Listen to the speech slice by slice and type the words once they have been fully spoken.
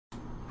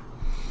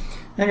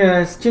Hey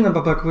guys, Gina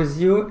back with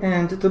you,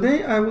 and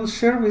today I will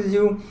share with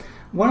you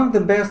one of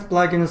the best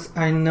plugins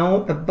I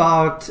know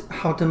about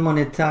how to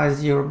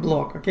monetize your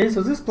blog. Okay,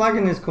 so this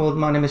plugin is called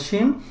Money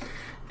Machine,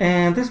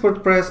 and this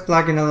WordPress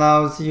plugin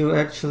allows you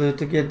actually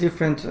to get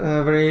different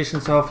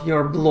variations of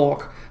your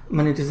blog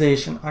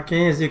monetization.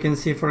 Okay, as you can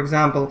see, for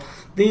example,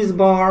 this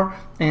bar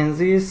and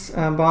this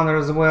banner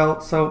as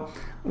well. So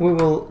we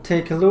will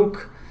take a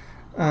look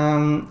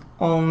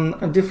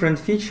on different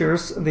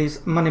features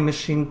this Money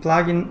Machine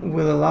plugin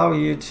will allow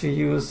you to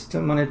use to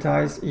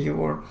monetize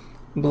your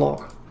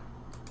blog.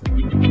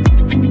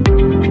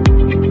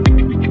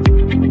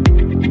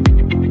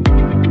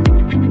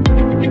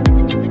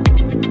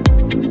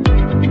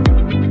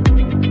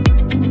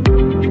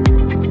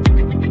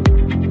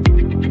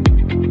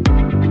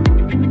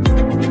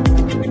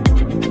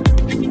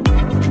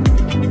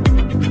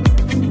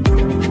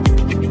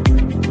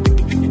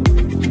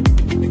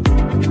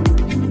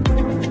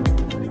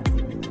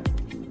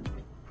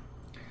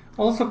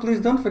 Also, please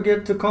don't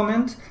forget to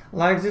comment,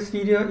 like this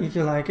video if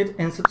you like it,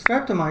 and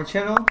subscribe to my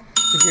channel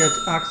to get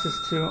access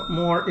to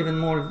even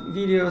more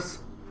videos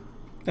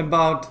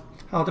about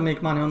how to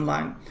make money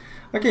online.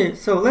 Okay,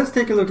 so let's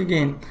take a look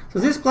again. So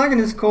this plugin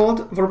is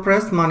called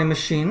WordPress Money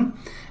Machine,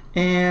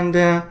 and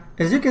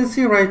as you can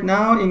see right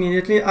now,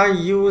 immediately I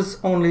use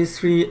only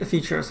 3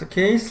 features.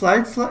 Okay,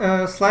 slide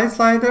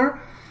slider,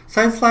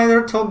 side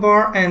slider, top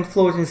bar, and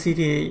floating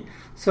CTA.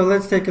 So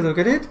let's take a look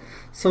at it.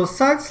 So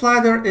side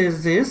slider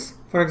is this.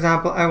 For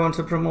example, I want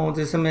to promote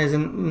this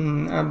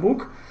amazing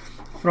book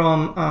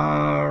from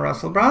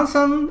Russell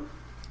Brunson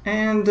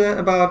and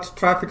about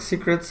traffic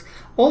secrets.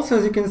 Also,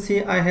 as you can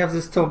see, I have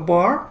this top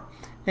bar,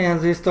 and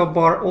this top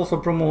bar also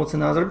promotes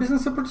another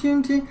business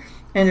opportunity.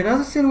 And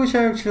another thing which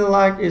I actually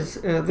like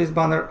is this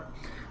banner,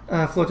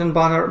 floating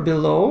banner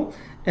below,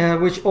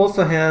 which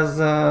also has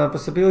a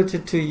possibility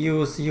to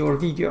use your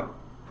video.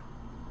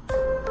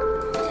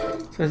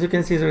 So as you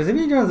can see, there is a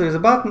video, there is a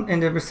button,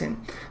 and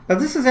everything. But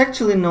this is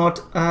actually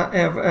not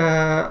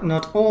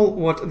all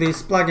what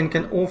this plugin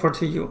can offer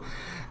to you.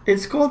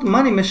 It's called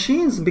Money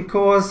Machines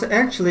because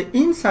actually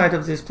inside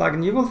of this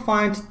plugin you will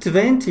find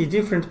 20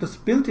 different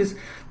possibilities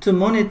to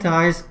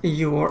monetize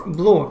your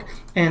blog.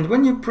 And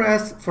when you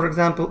press, for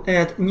example,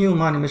 Add New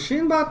Money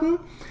Machine button,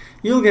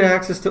 you'll get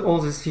access to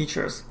all these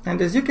features.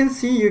 And as you can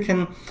see, you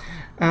can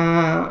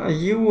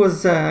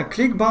use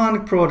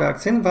ClickBank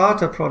products,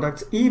 Envato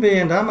products,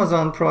 eBay and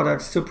Amazon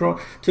products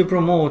to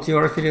promote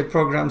your affiliate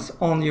programs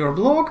on your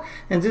blog,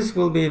 and this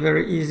will be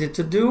very easy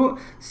to do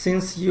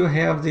since you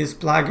have these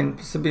plugin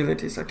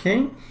possibilities.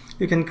 Okay,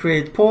 you can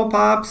create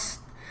pop-ups.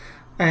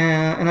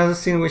 Another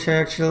thing which I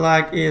actually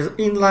like is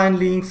inline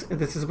links.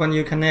 This is when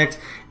you connect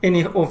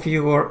any of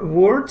your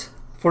words,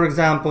 for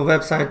example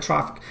website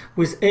traffic,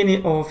 with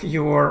any of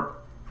your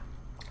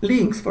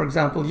links, for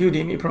example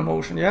Udemy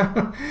promotion.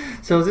 Yeah,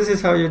 so this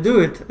is how you do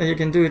it. You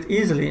can do it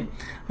easily.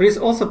 There is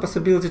also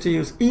possibility to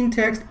use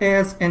in-text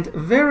ads and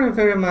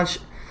very much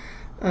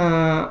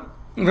very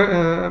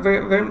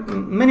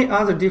many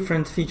other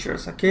different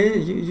features. Okay,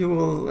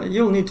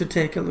 you'll need to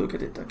take a look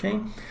at it.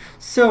 Okay,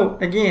 so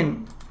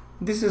again,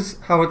 this is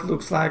how it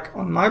looks like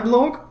on my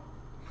blog,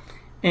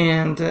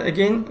 and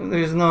again, there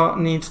is no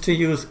need to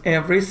use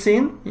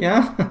everything.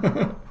 Yeah.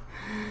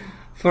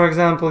 For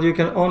example, you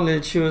can only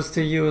choose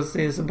to use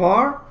this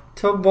bar,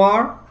 top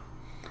bar,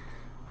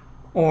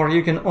 or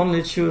you can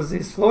only choose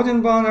this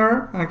floating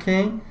banner.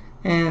 Okay,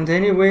 and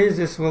anyways,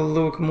 this will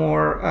look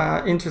more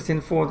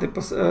interesting for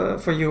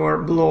your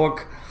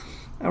blog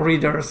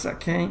readers.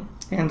 Okay,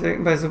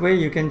 and by the way,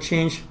 you can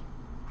change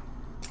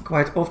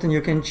quite often. You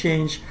can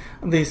change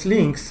these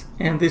links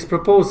and these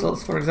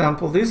proposals. For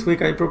example, this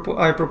week I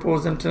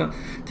propose them to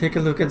take a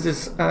look at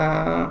this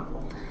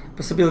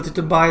possibility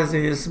to buy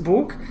this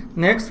book.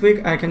 Next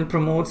week I can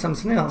promote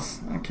something else.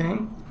 Okay,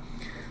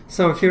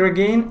 so here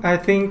again, I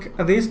think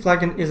this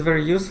plugin is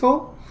very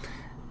useful,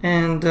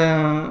 and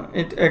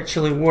it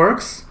actually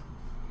works.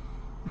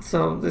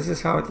 So this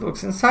is how it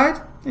looks inside.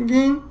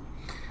 Again,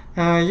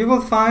 you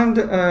will find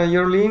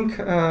your link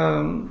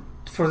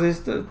for this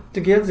to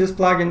get this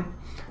plugin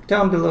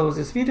down below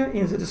this video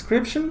in the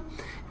description.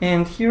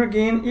 And here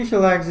again, if you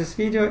like this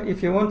video,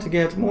 if you want to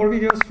get more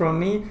videos from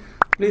me,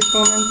 please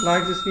comment,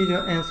 like this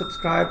video, and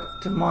subscribe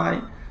to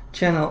my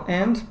channel,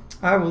 and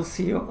I will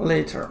see you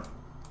later.